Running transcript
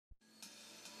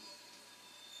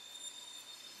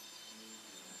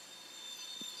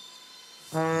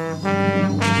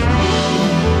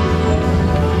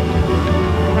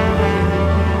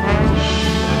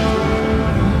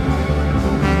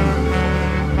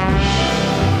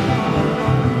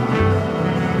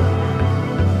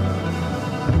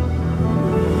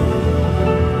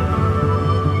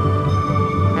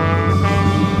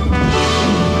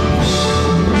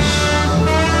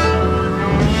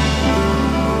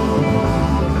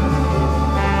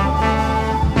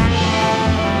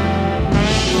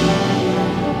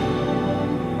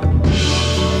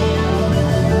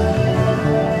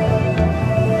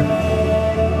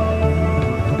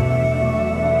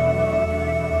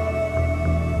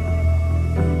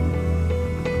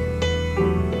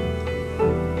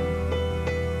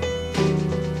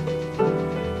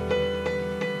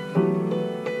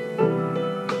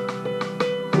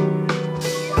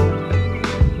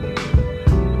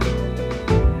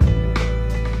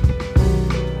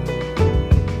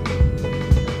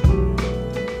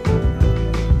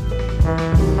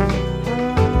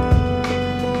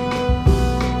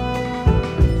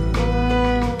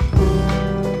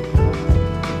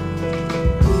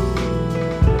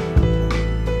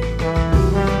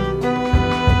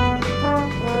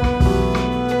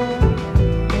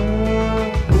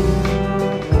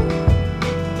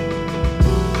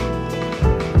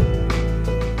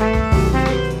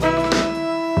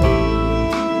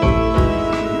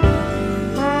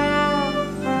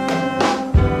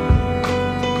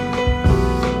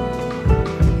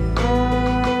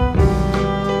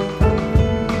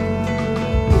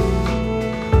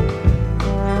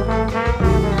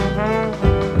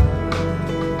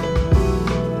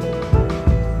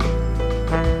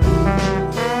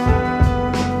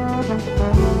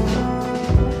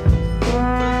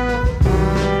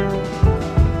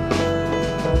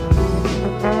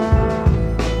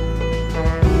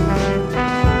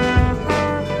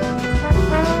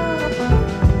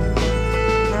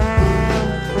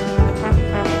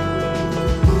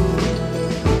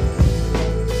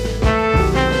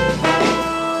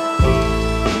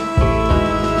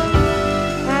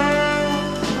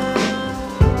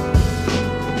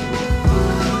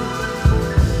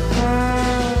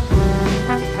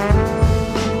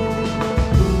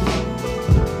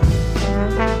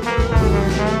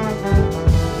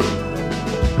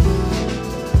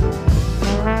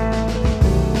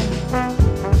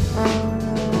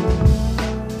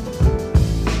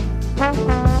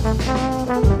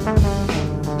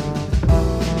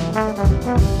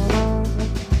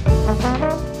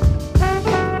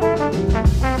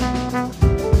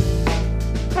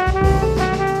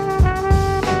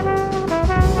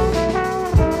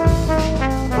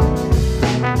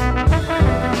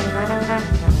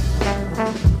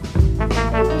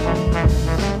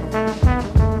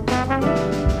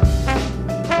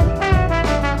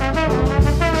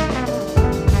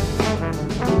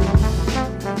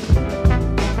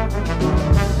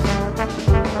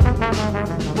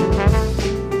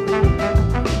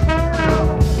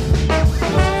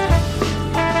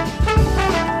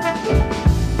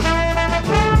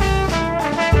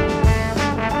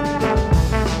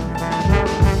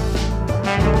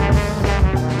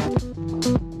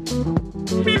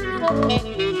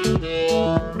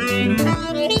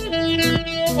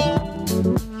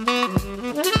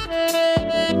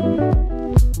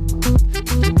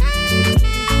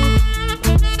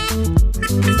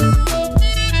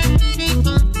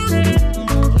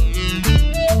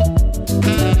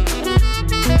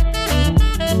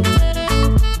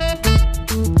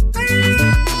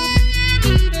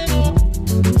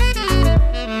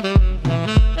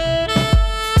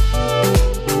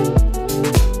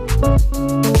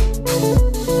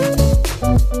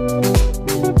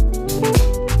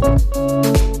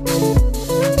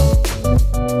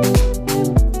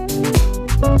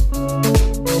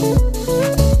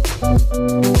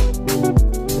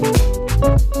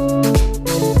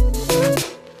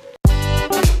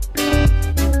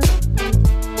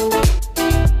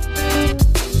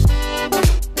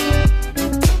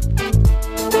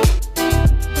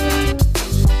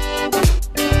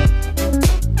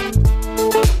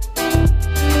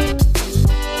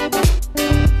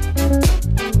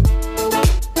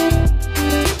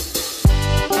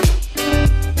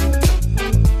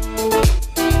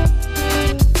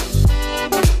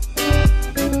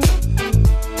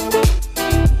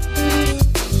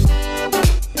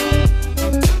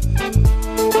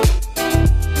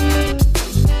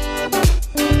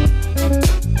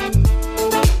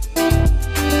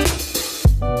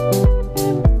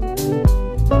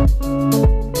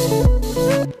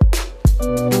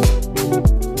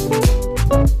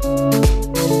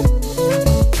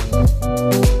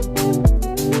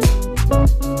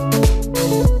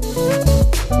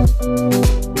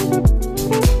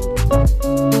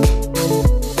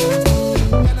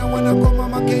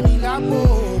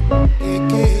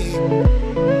eke.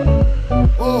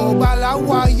 Oh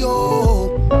balawayo,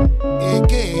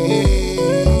 eke.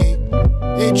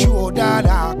 Echu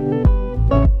dada.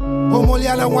 Oh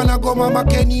moliana wana go mama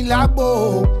keni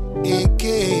labo,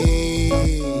 eke.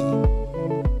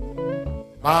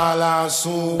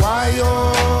 Malasuwayo.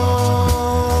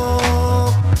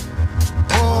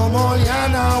 Oh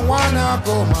moliana wana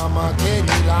go mama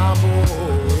keni labo.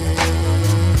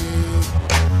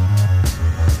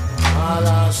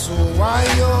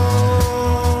 Malasuwayo.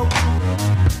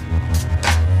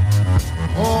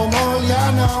 Oh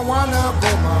moliana wana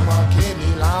go mama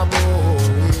keni labo.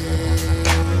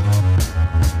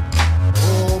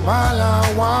 Oh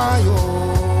malawayo.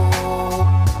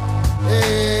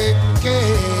 Eke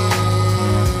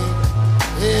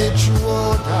echuo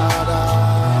dada.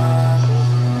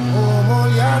 Oh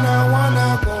moliana wana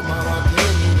go mama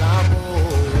keni labo.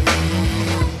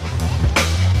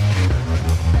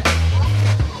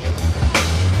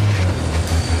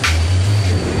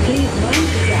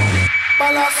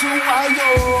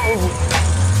 Balasuwayo.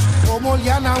 Oh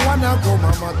moliana wana go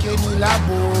mama keni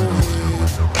labo.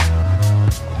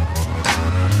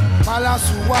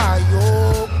 Balasuwayo.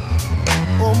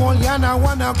 Oh moliana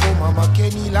wana go mama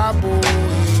keni labo.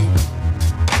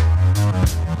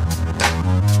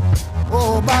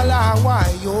 Oh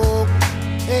balawayo.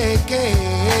 Eke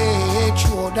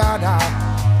chuo dada.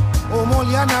 Oh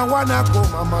moliana wana go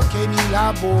mama keni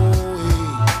labo.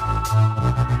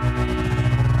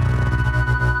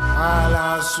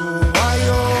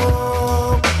 Balasuwayo.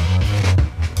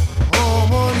 Oh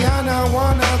moliana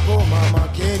wana go mama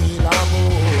keni labo.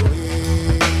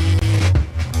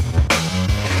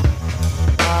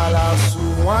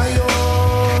 Balasuwayo.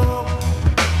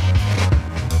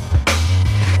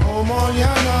 Oh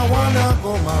moliana wana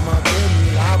go mama keni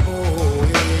labo.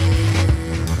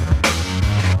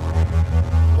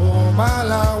 Oh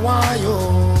malawayo.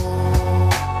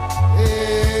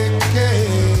 Eke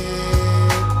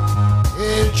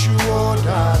echuo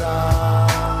dada.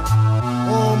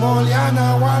 Oh moliana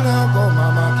wana go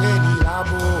mama keni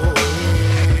labo.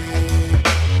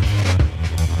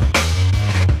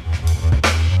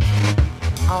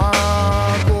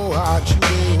 Ako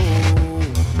achureo,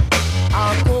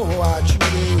 ako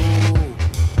achureo,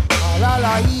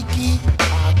 alala iki,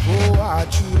 ako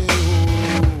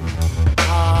achureo,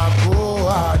 ako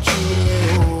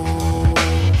achureo,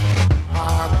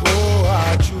 ako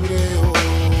achureo,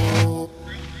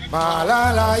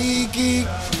 malala iki,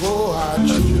 ako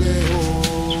achureo.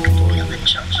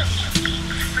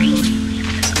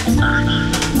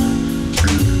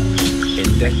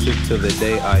 Indebted till the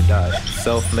day I die,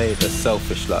 self-made, a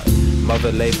selfish life.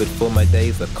 Mother laboured for my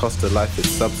days, the cost of life is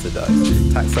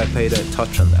subsidised. Tax I pay, don't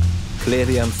touch on that.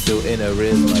 Clearly I'm still in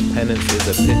arrears, my penance is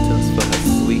a pittance for her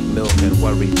sweet milk and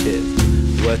worried tears.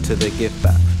 Word to the give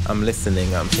back, I'm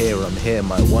listening, I'm here,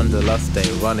 my wanderlust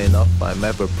ain't running off, I'm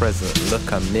ever present,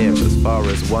 look I'm near as far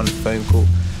as one phone call.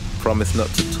 Promise not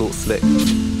to talk slick,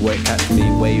 won't catch me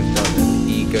waved on an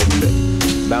ego trip.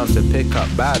 Bound to pick up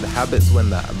bad habits when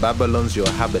that Babylon's your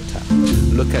habitat.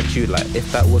 Look at you like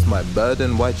if that was my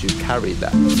burden, why'd you carry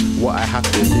that? What I have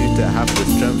to do to have the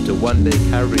strength to one day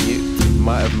carry you.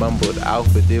 Might have mumbled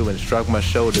Alfa do and shrugged my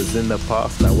shoulders in the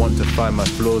past. I want to find my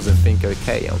flaws and think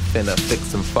okay, I'm finna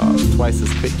fix them fast. Twice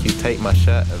as quick you take my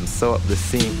shirt and sew up the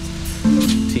seams.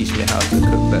 Teach me how to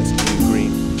cook that stew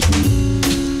green.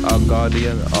 Our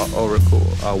guardian, our oracle,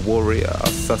 our warrior,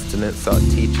 our sustenance, our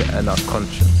teacher and our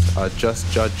conscience, our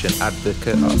just judge and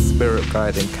advocate, our spirit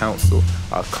guide and counsel,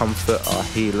 our comfort, our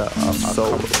healer, our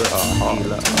soul, our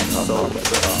healer, our soul,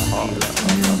 our healer,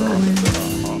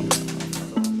 our soul.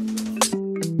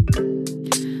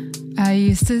 I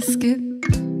used to skip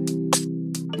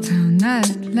down that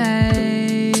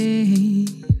lane,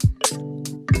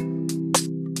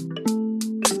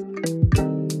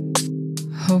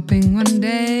 hoping one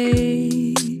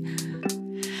day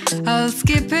I'll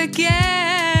skip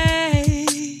again.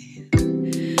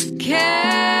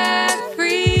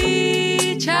 Carefree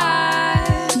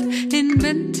child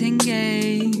inventing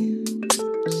games.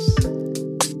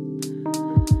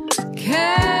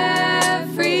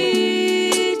 Carefree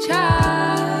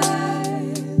child,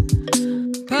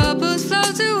 bubbles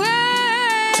float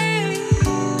away.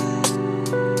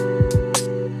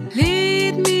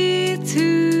 Lead me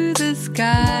to the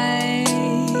sky.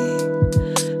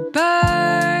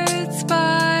 Birds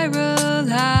spiral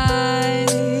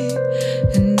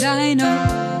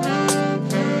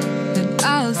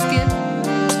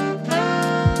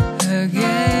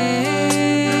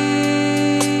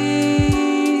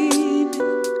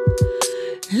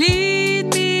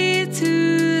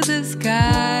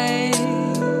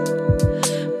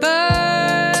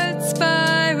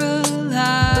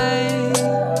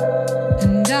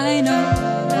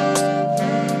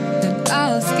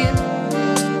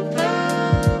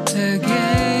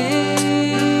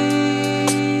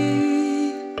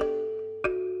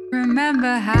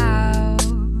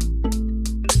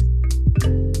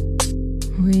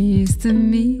to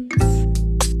meet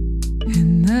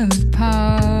in the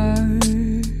park.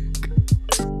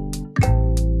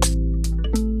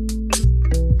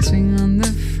 Swing on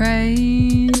the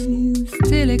phrase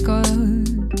till it got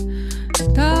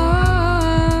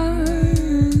dark.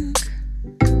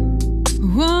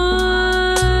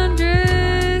 Wondrous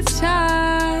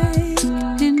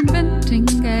child inventing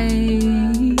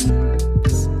games.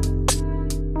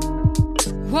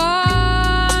 Wondrous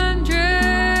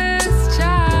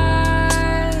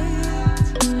child,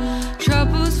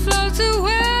 troubles float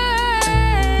away.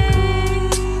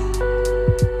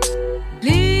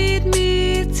 Lead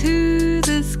me to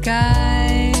the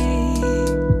sky.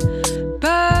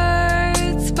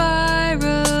 Birds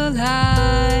spiral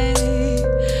high,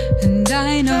 and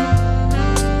I know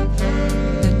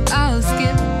that I'll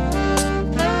skip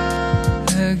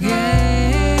again.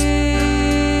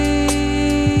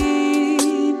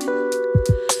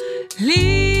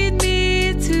 Lead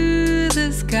me to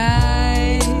the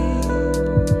sky.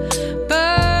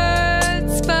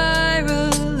 Birds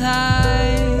spiral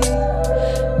high,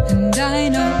 and I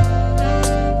know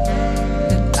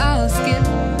that I'll skip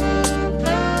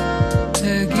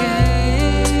again.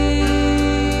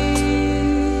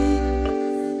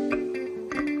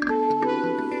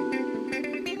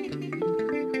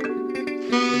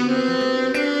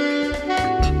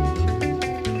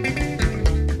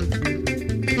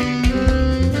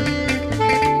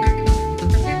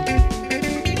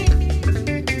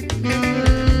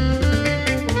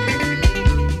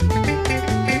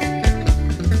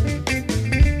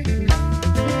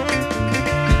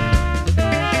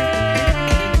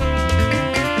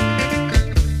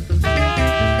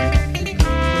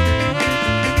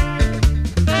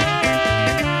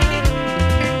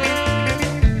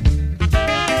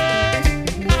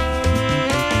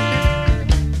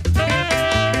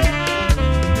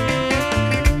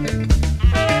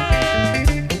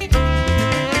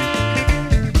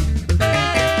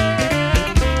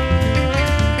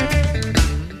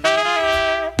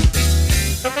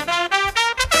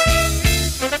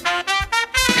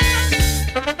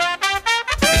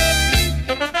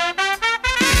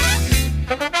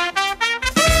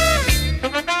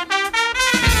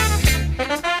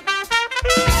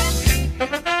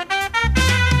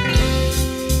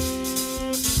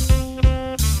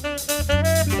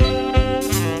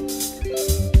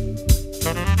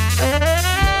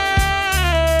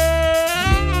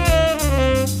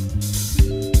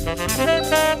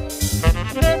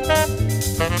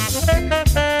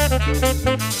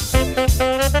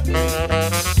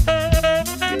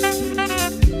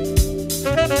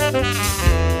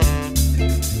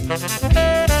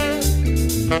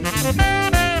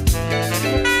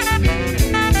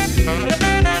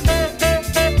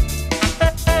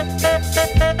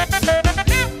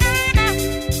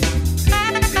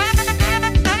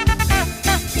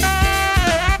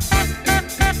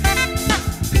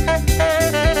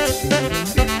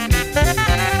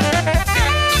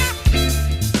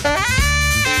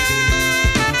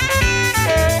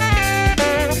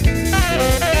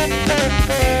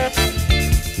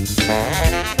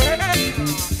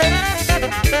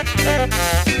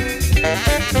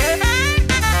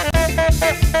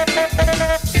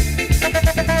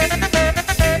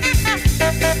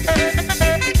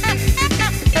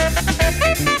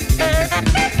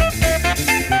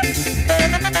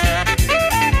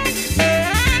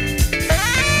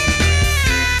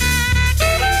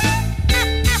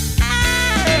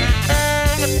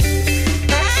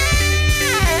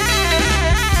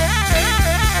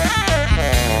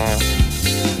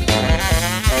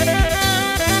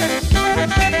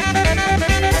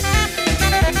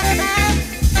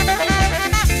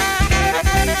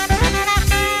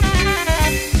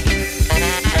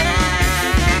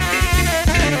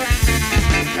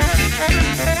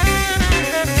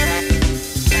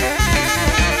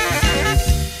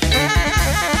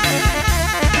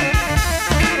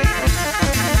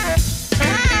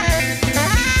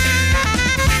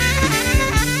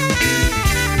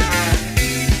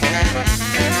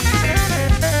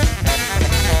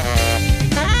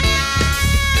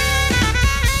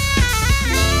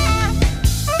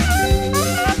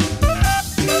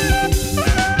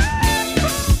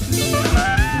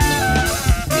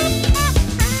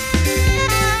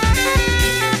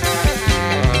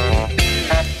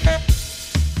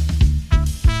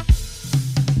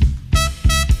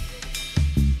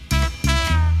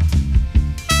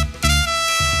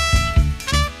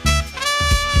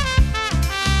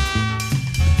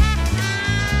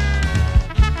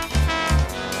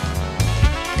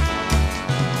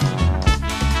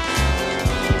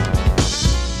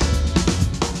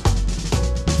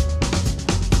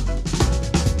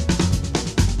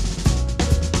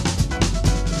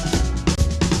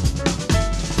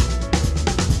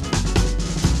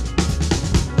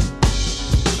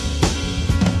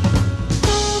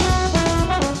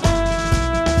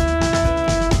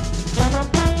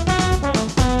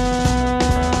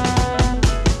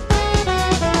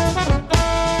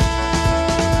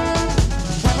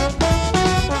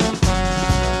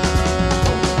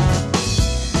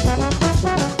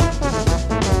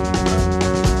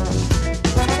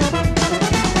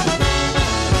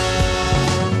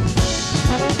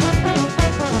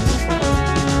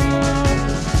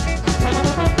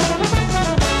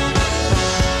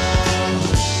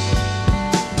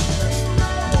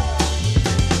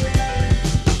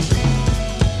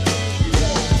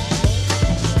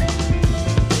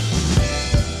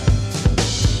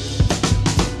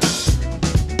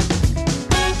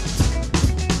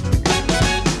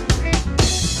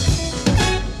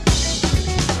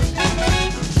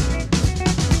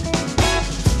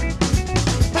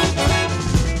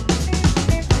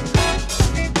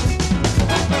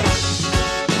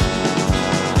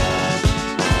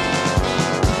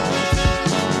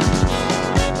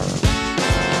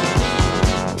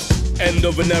 end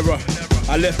of an era.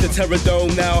 I left the terror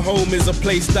dome, now home is a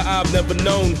place that I've never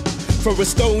known. Throw a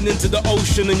stone into the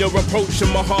ocean and you're approaching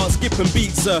my heart, skipping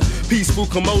beats, a peaceful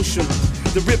commotion.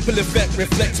 The ripple effect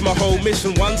reflects my whole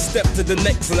mission. One step to the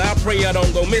next and I pray I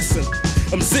don't go missing.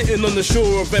 I'm sitting on the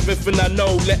shore of everything I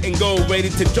know, letting go, ready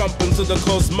to jump into the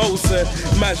cosmos.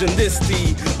 Imagine this, the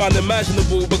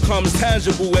unimaginable becomes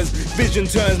tangible as vision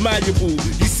turns malleable.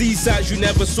 You see sights you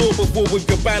never saw before with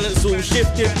your balance all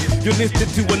shifted. You're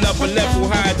lifted to another level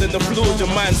higher than the floors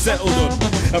your mind settled on.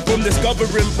 And from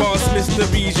discovering past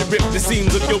mysteries, you rip the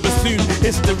seams of your assumed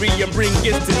history and bring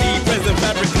gifts to the present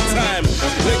fabric of time.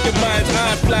 Let your mind's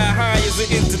eye fly high as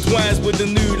it intertwines with the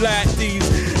new light. These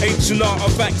ancient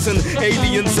artifacts and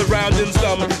alien surroundings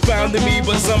founding me,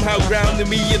 but somehow grounding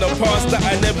me in a past that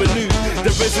I never knew.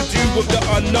 The residue of the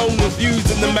unknown was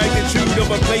used in the magnitude of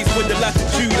a place where the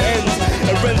latitude ends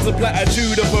and rends the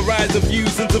platitude of horizon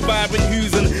views into vibrant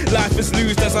hues, and life is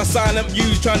loose as I silent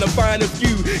muse, trying to find a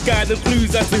few guiding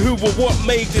clues as to who or what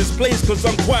made this place, cause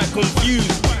I'm quite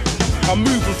confused. I'm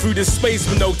moving through this space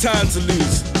with no time to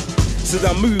lose. Said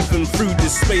I'm moving through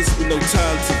this space with no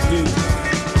time to lose.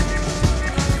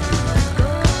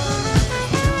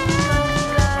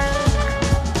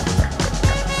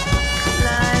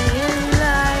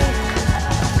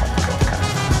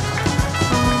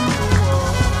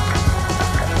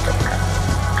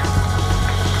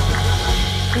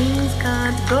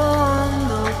 Go on,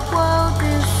 the world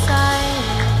is silent,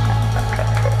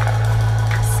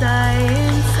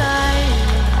 silent, silent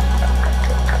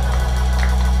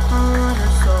on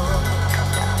us all.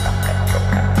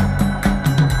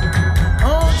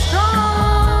 Hold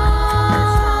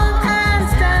strong and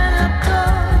stand up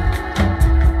tall,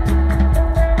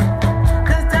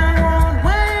 'cause time won't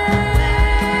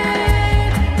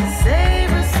wait to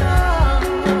save us all.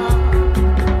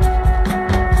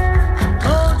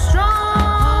 Hold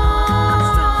strong.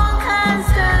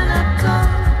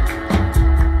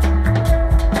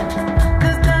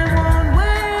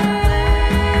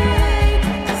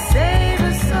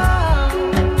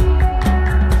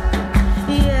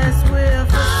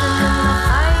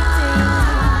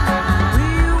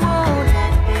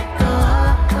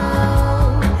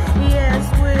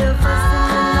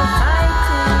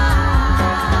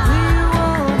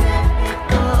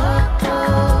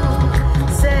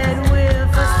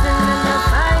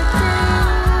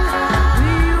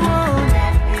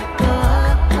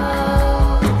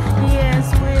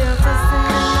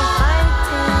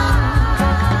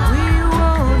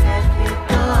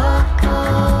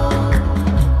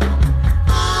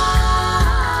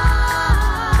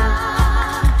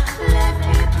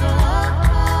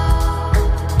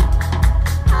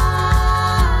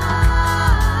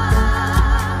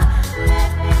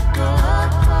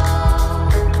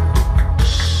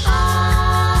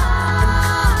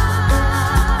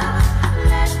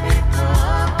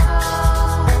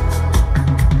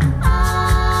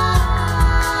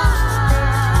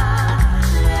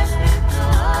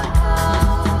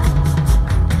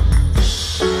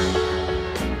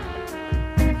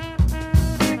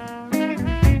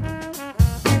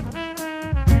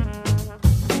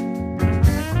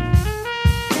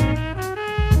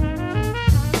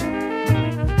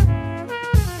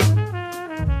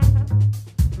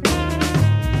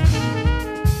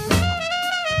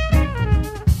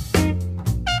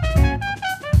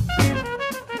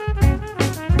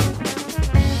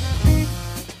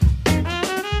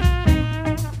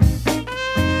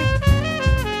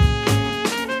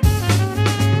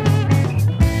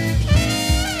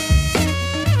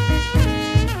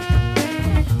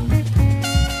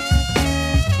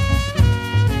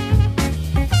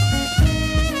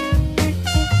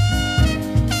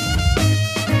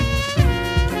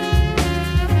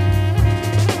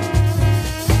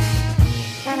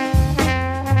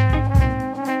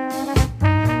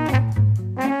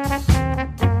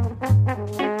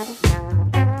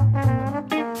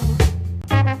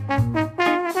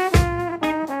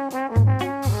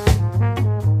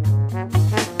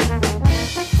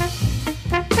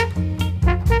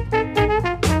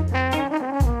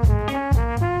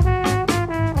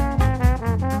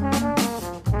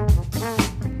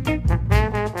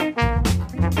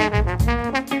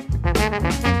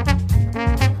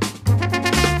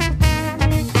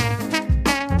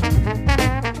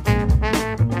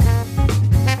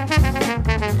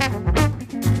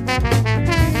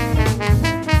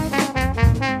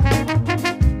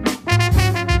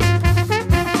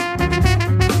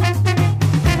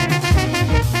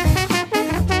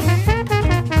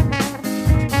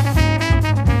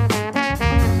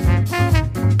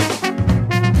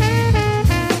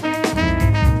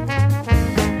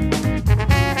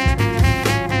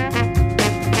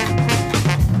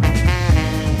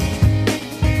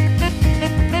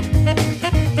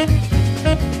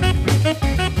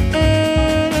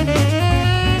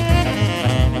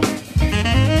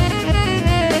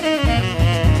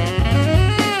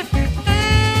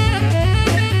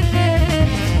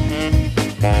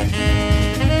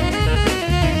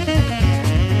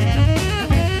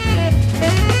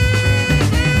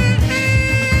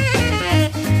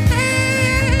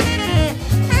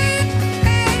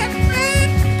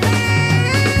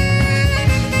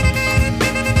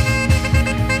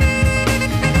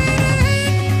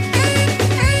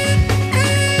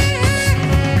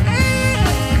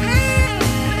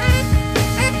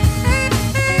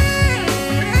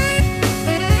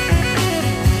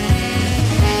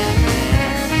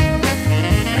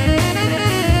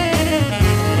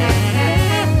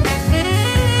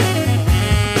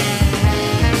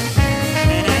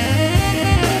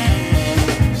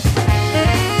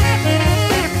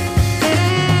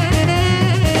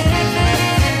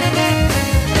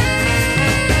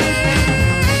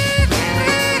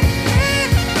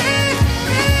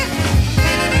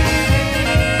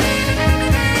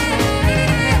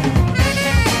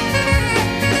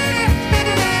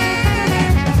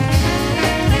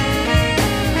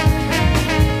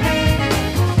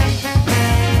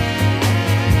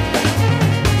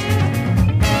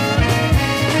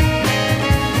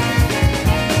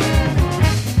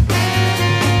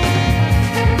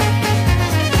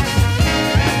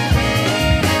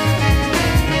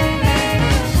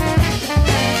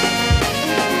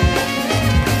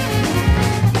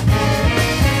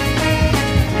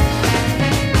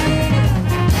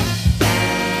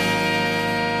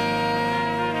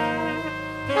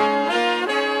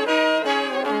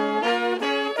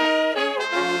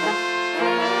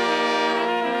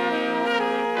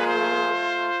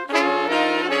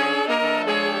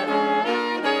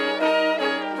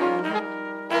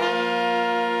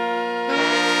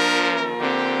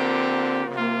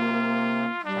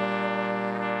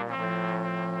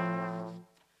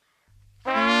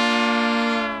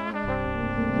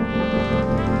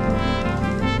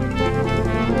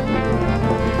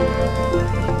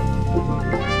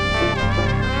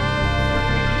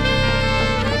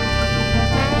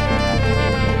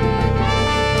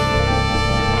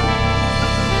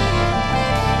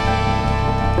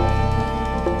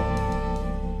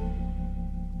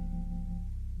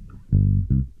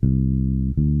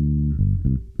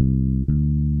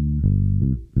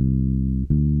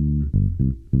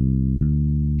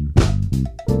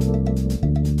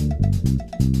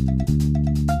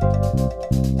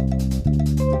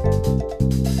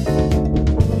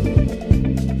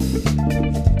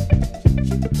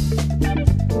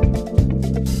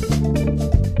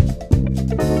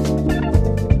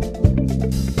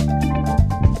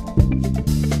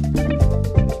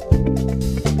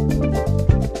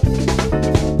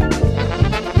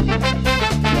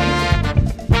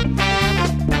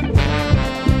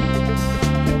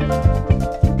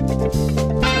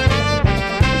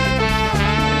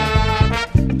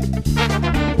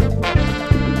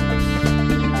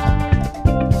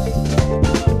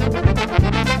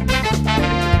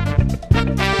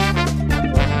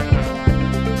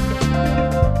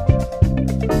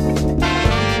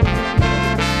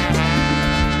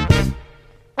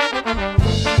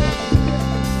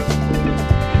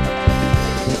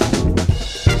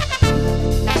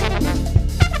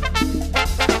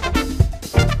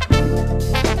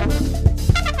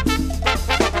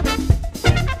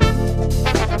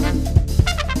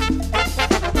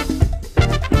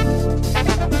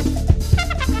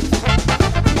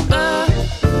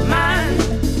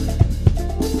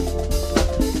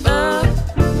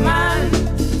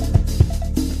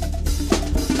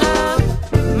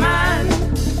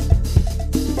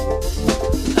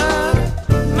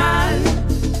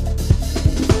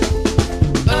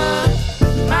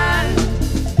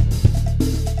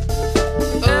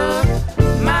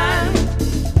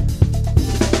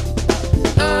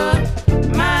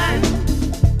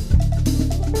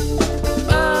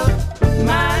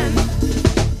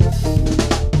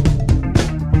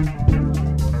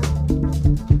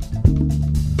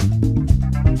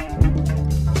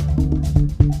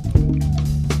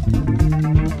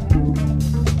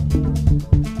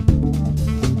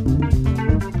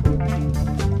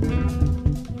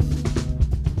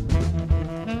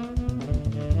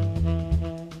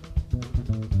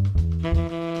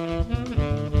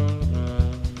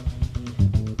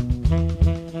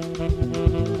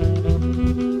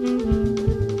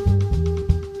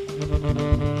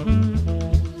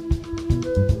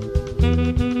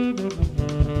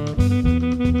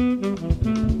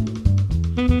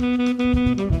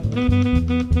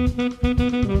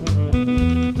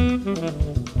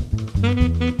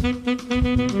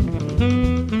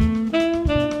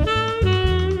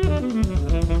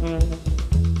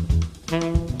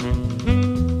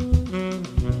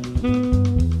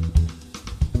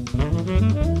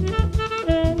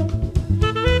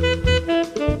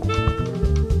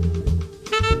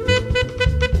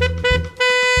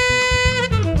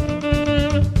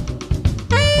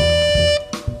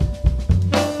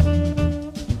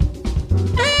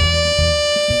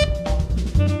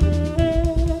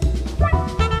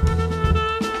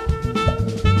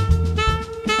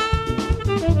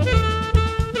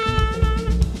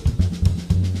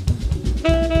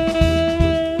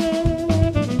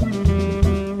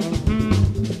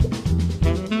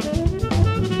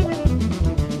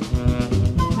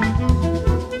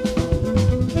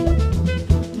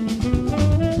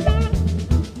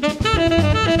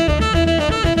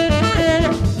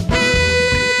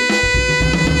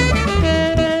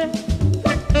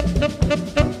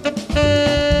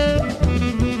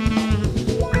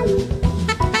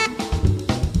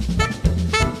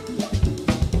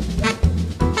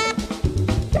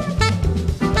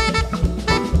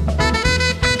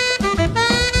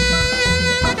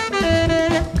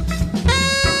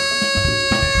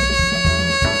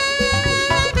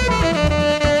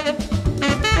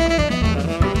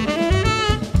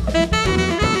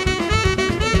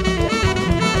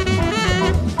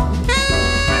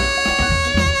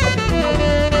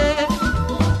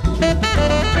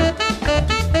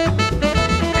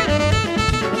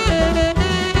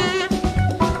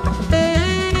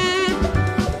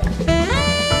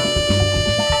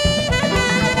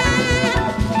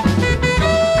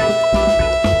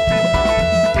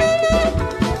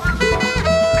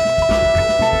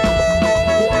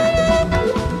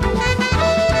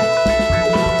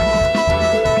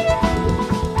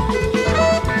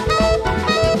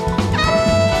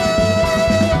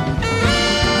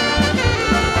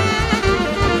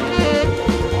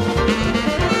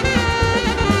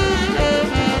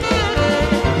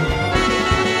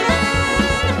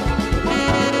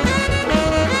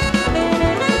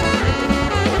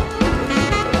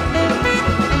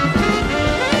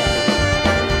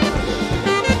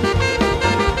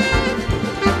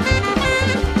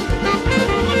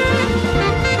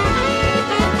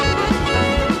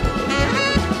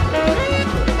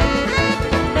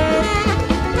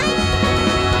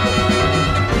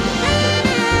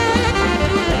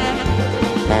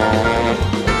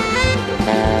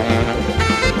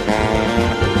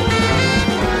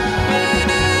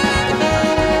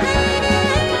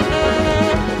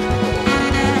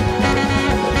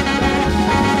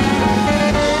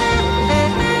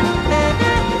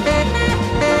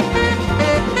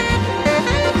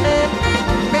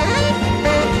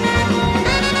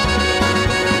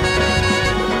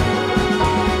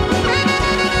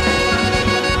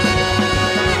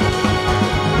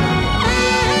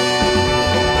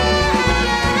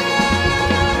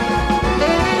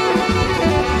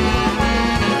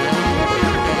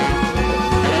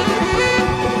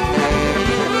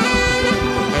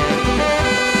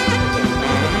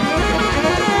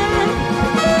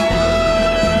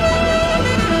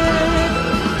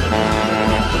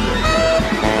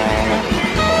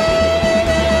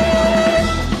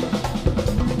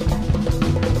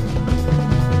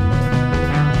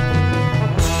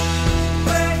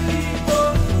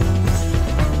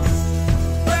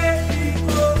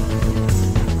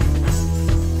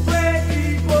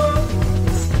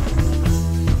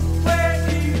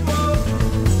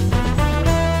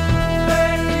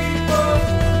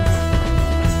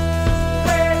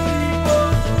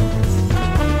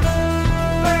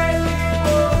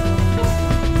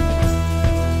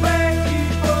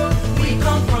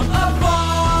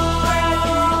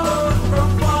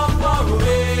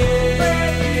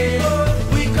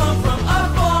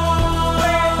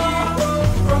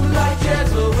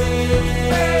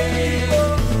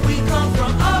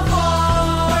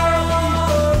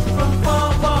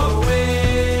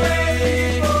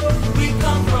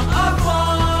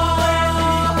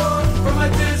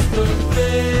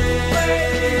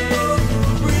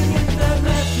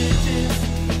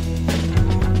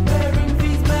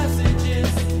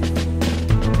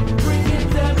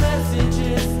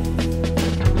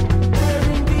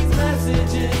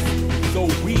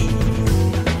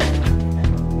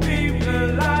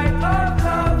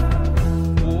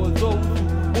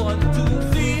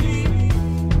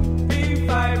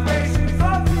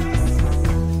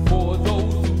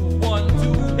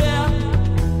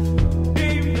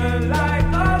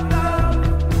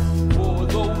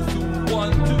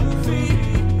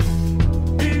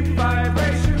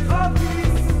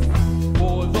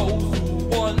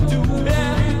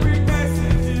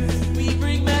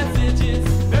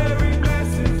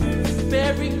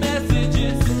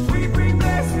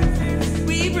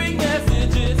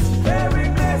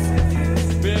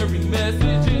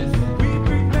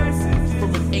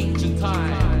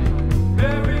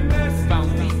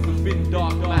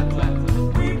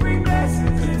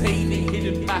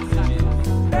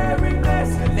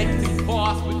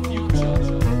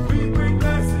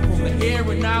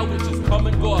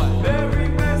 God,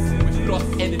 with lost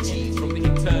energies from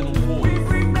the eternal void.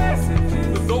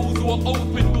 For those who are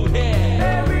open will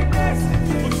hear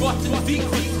forgotten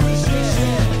secrets we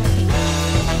share.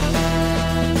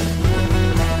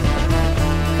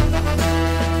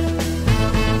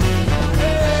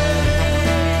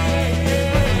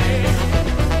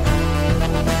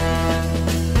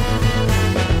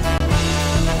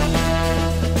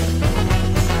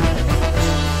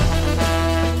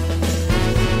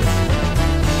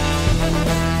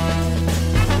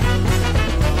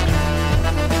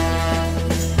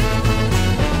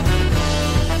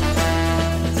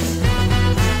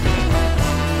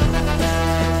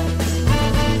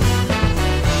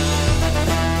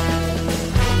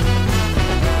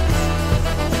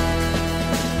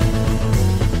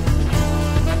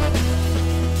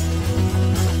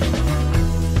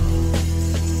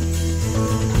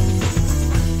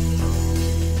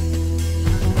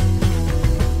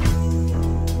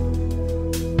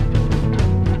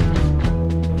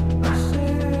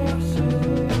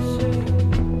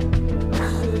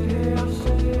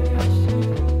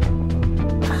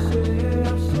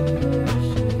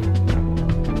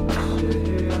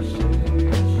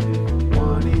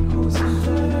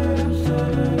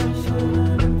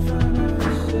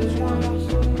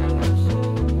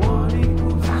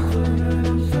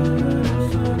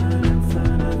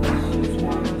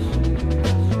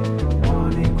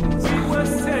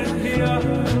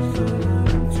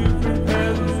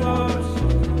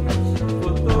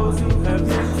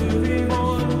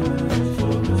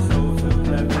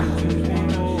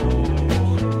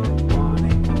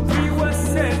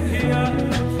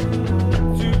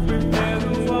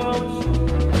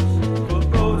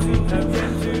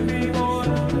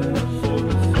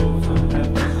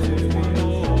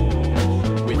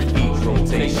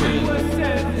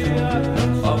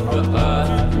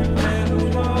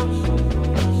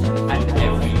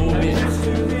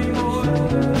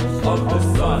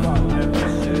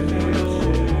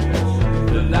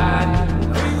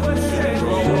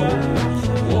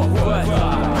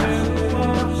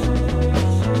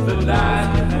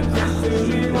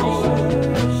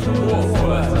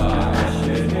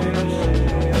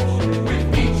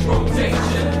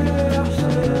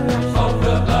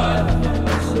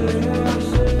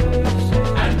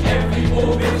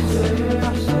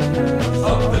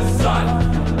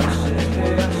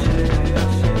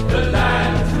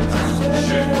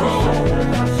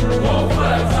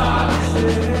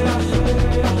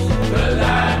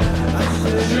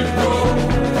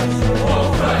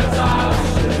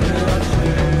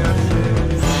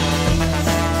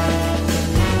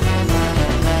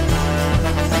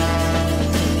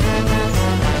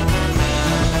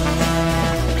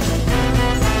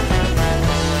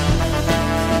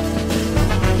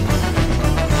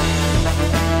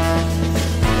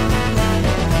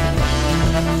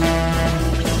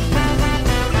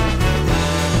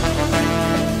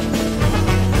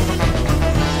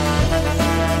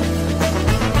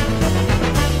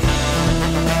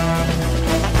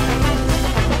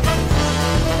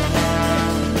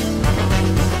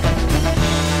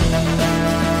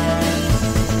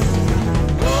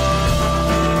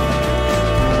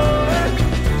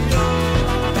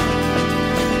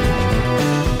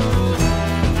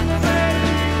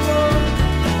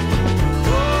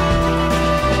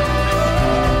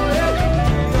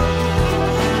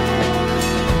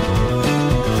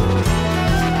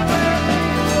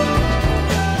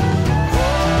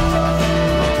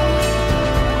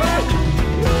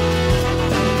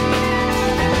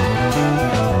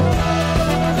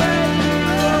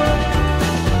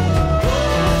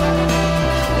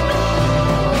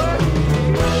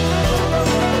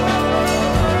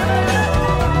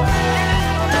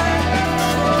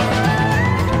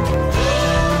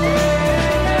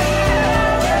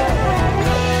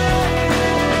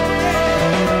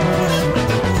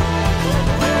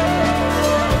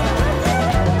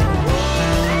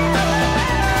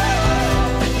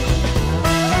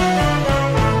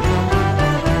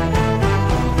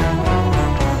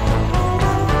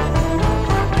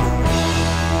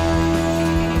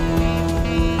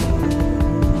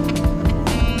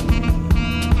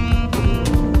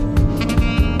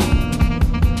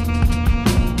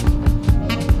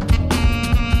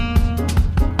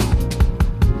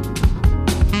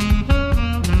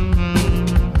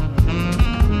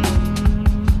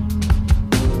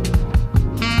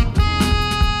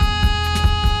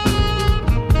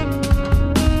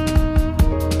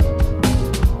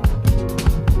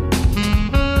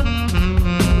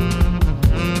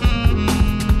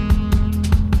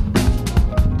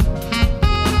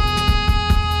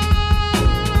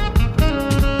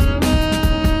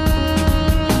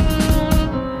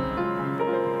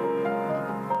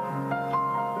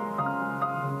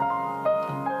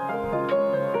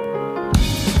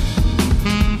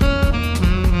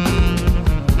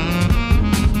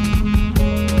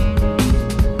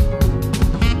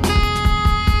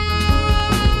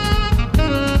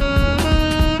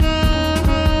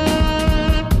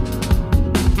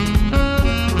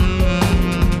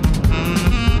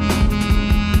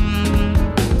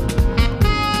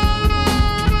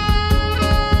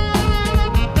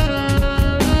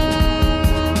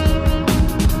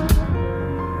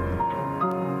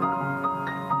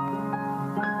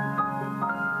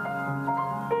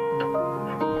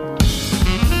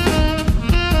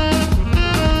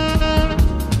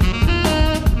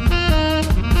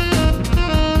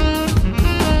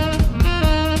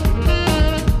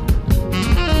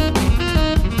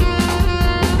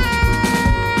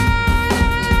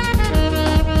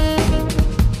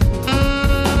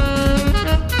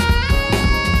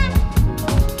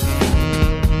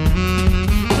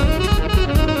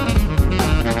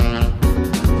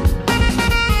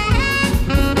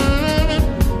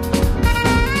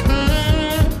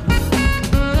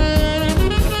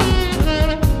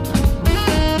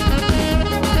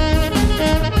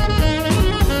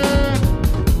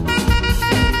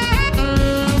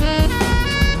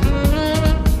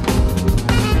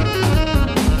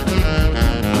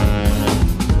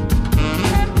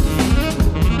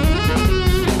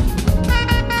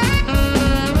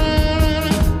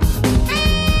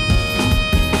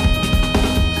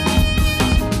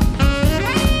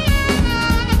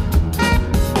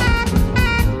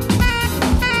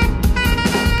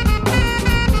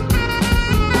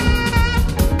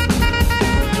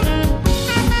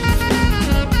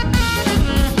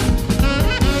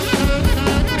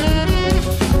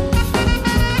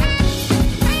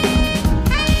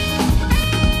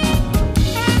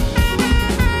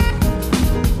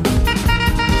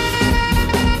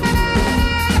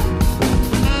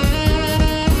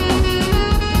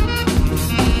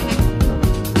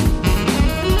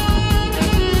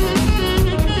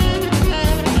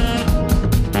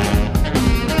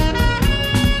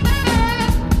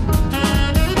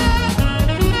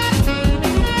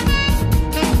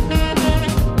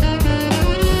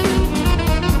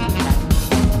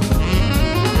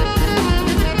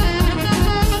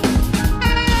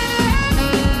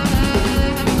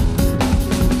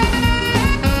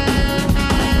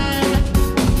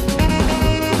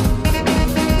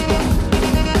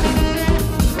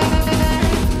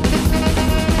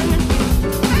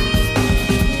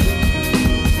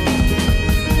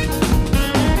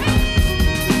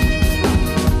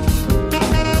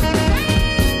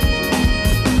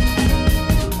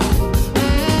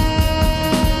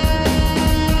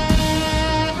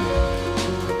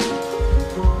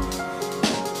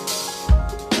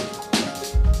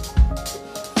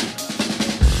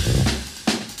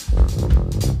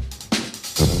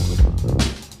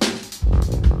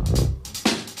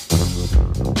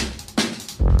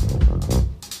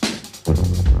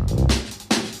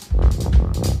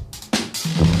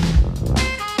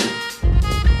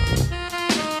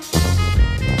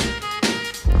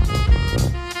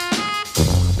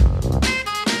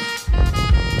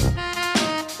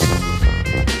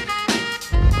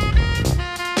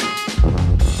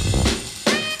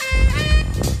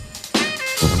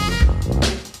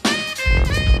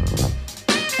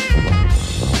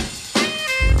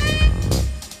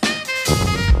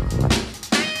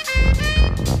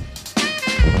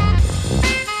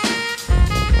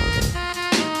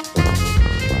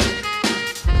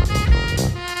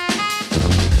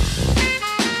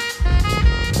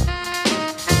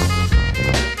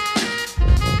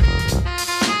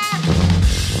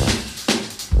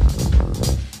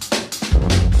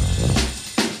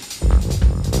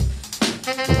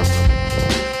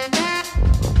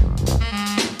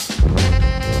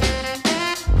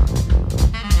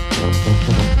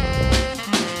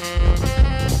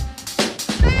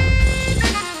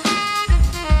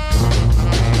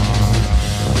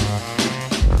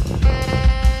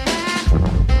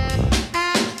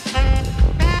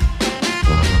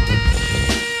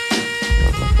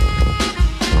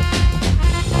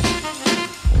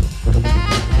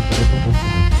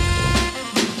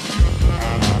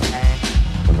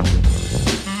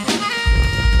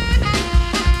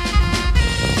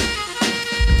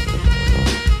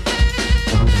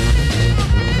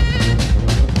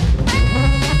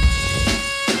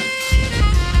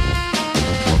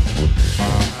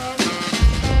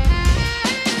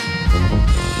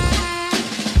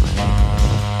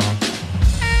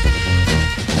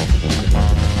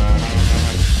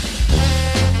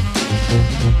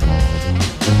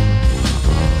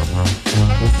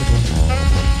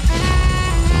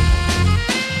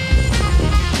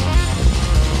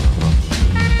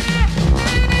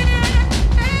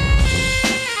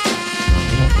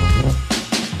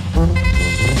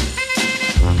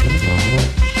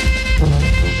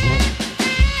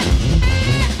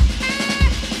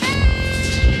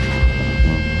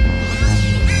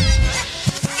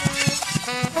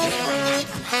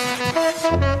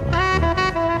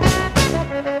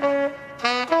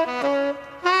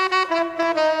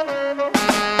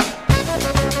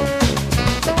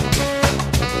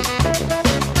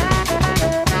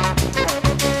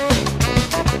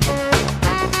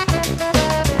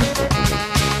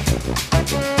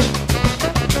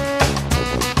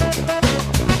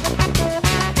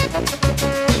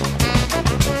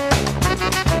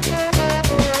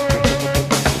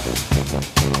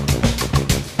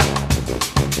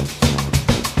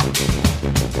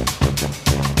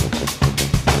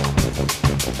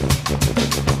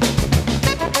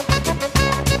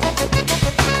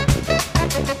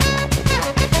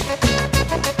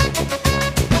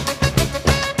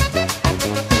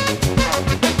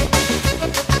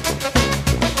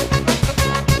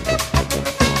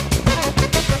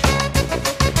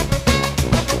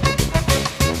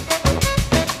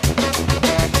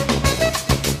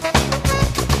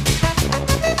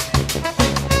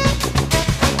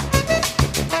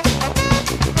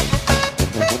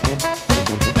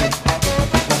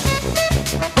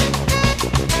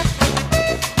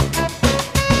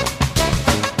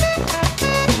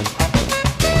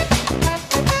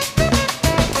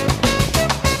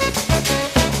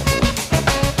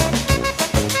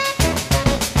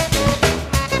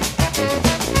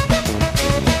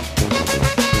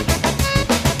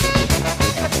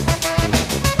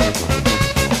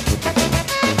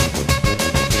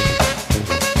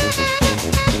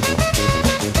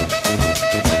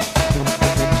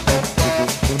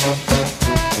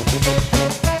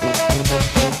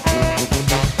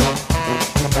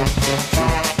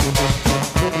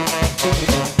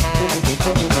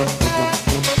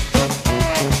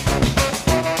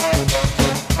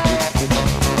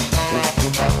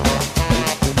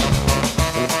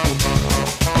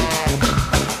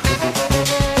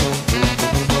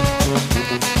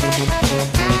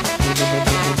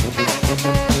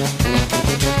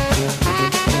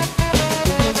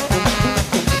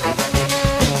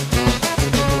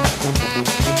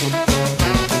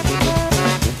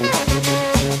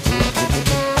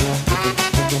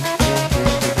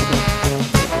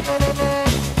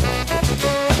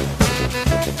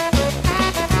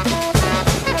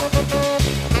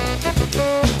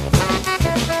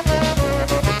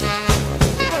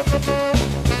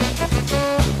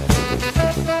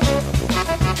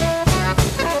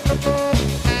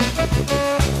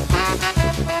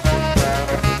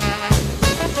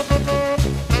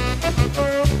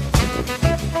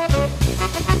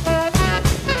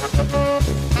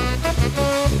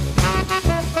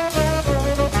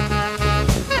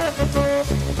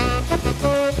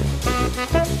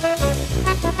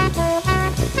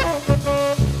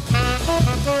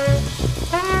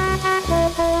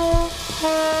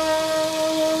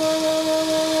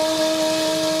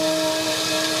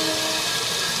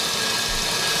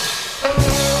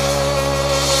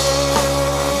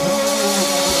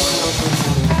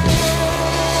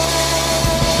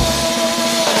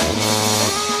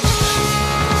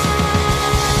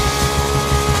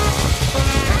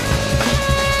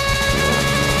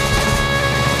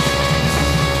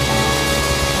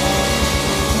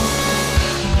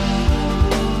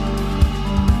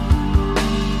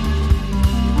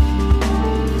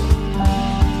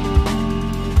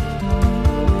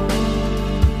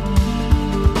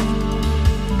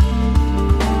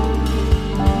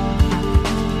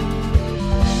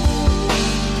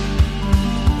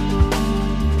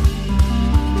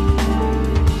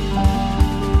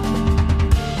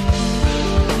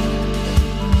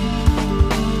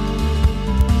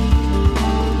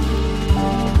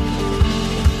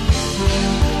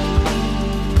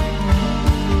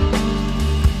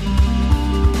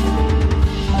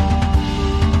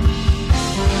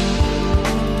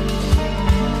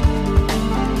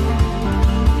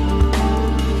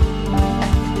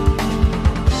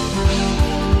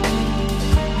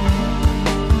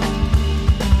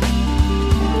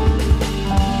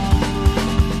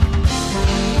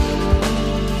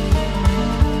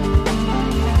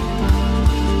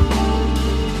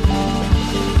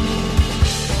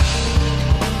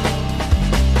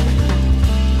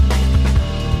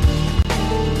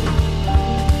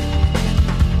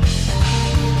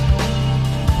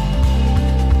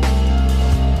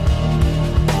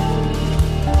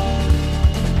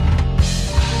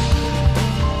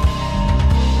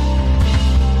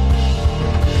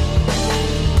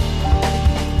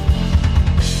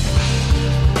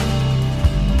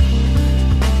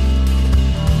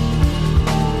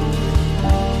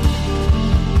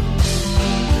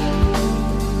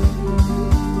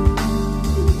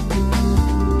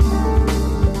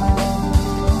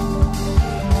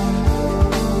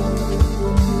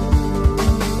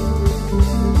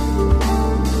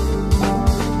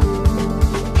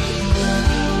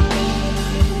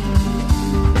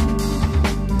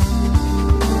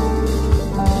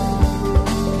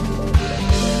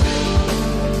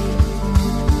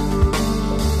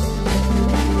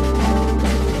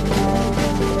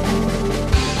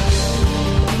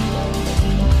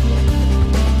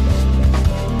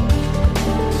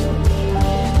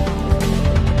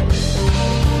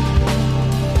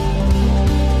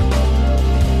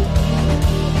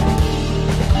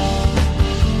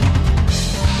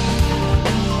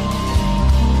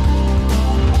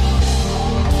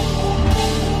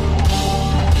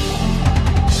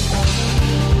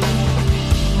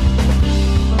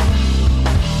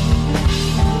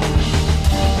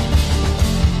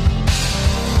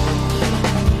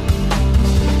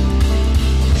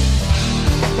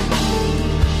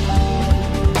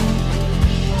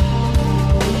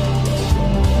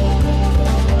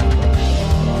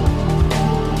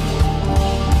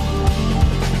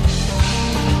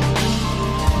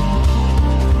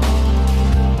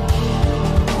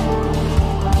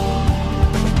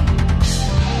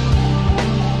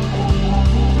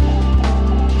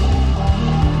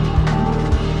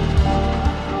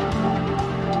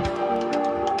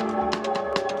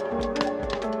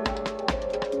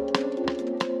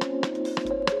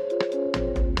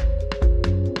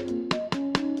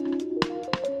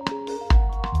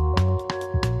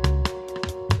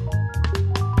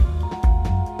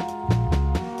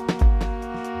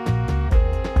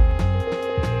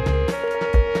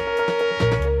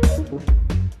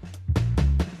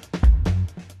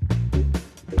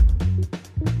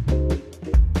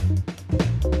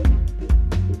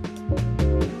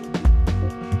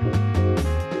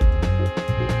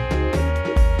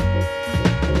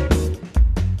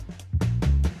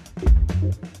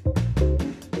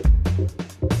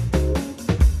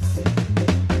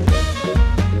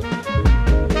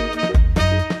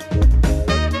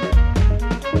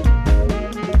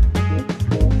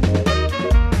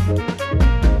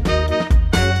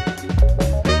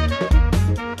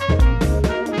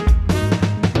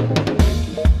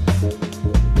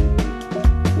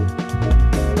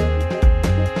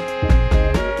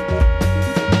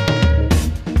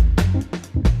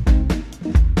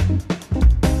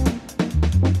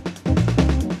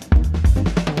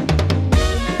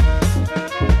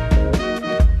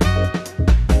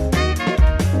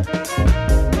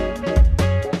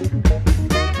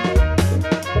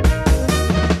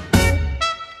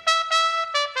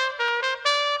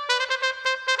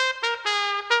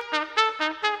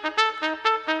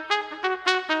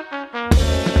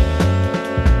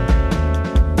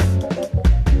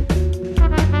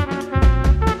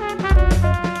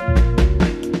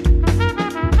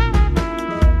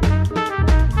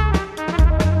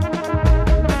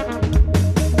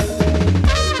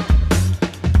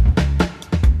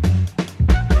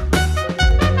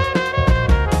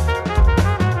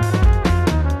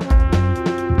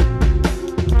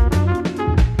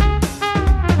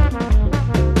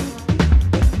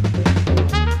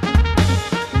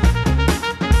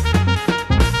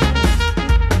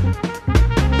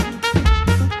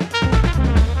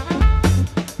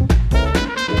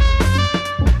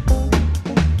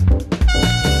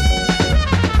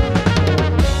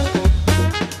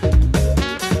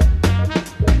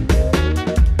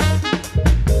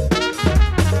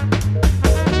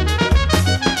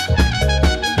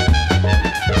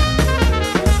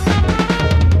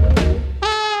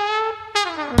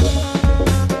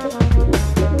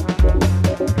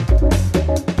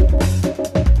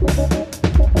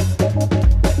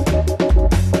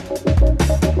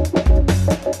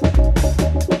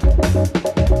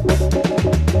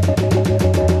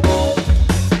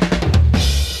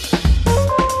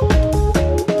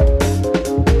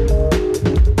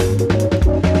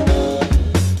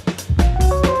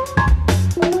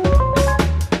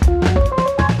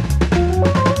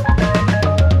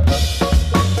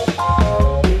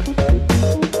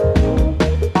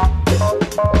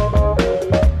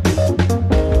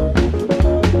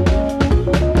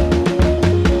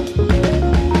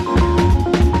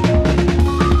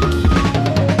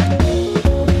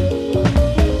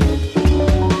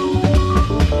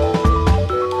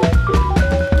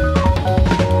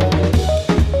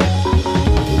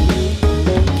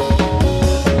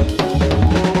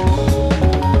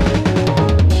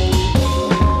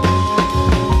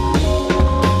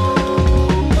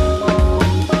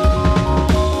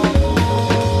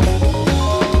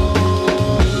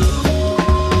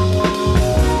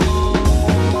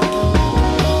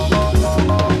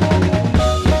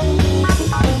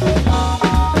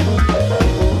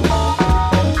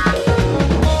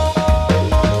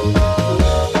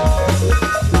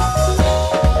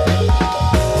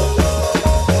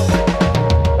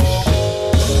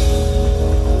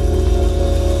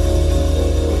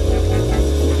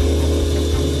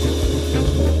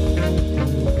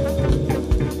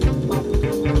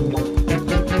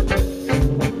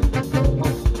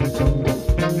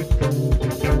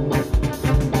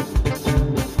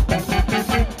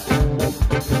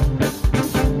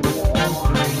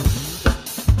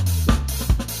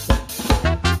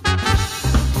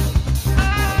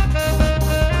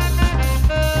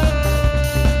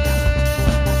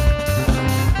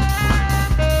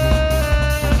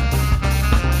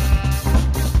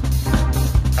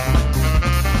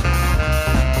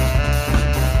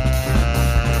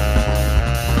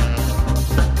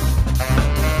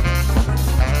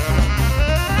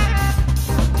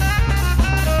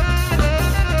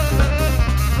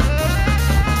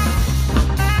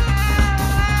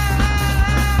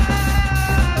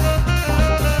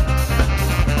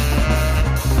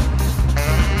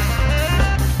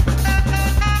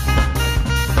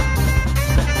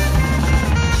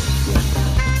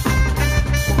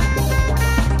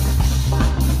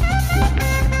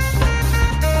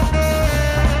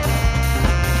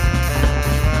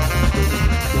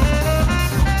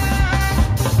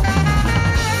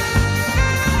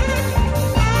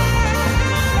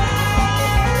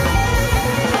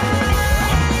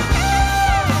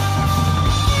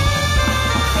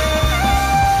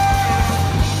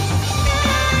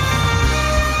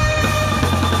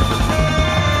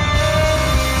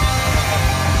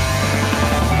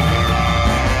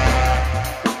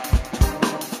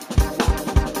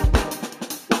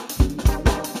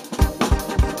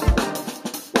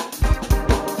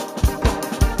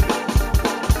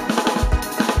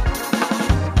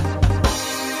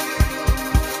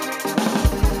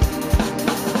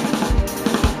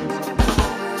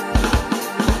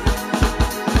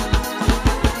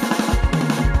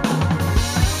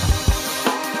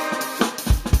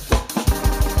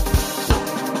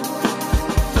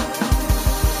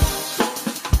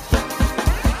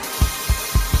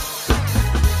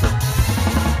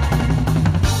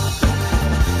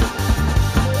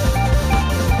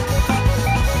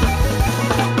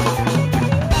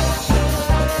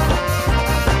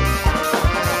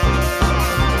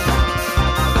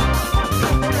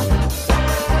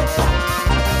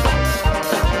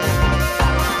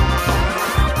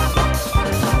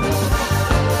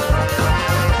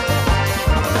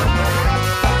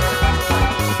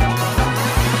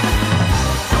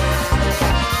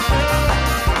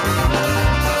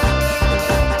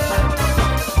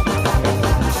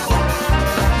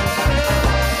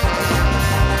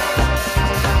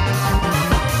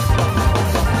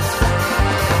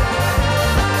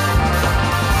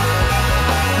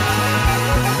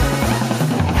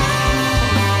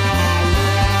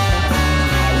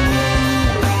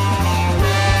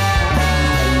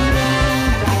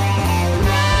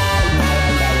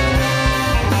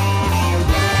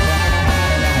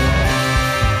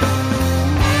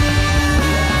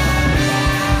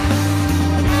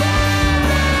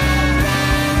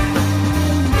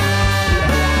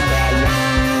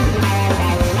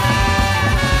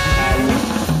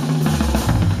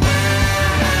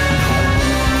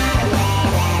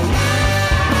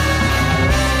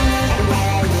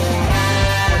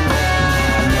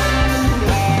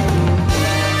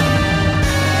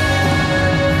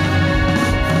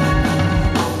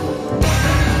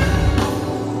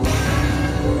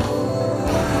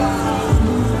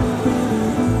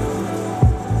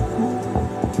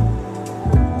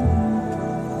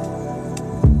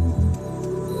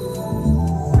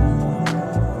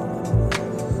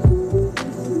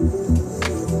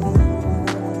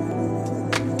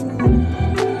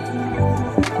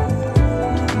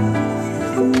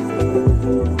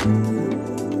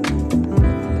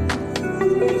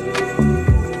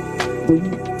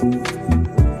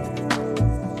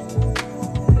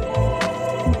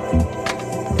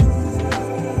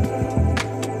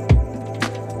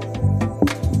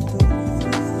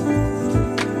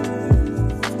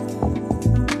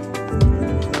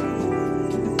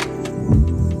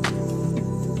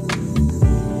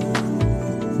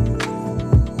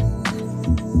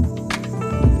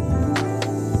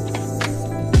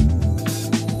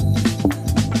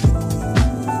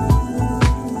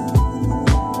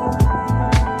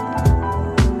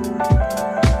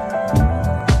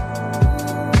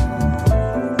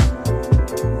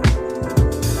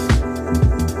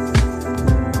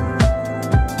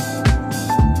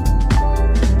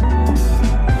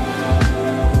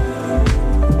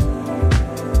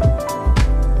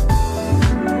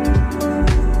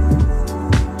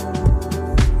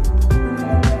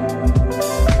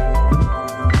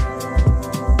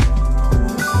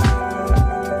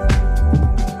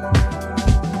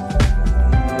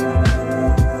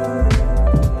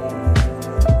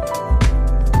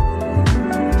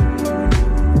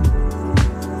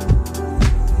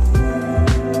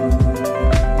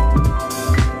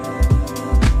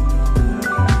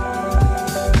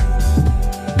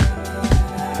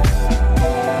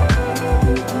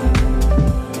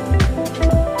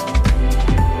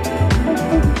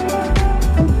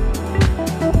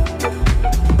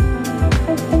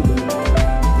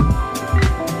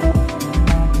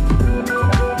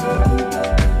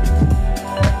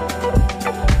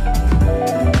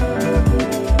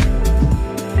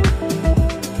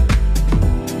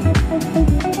 Bye.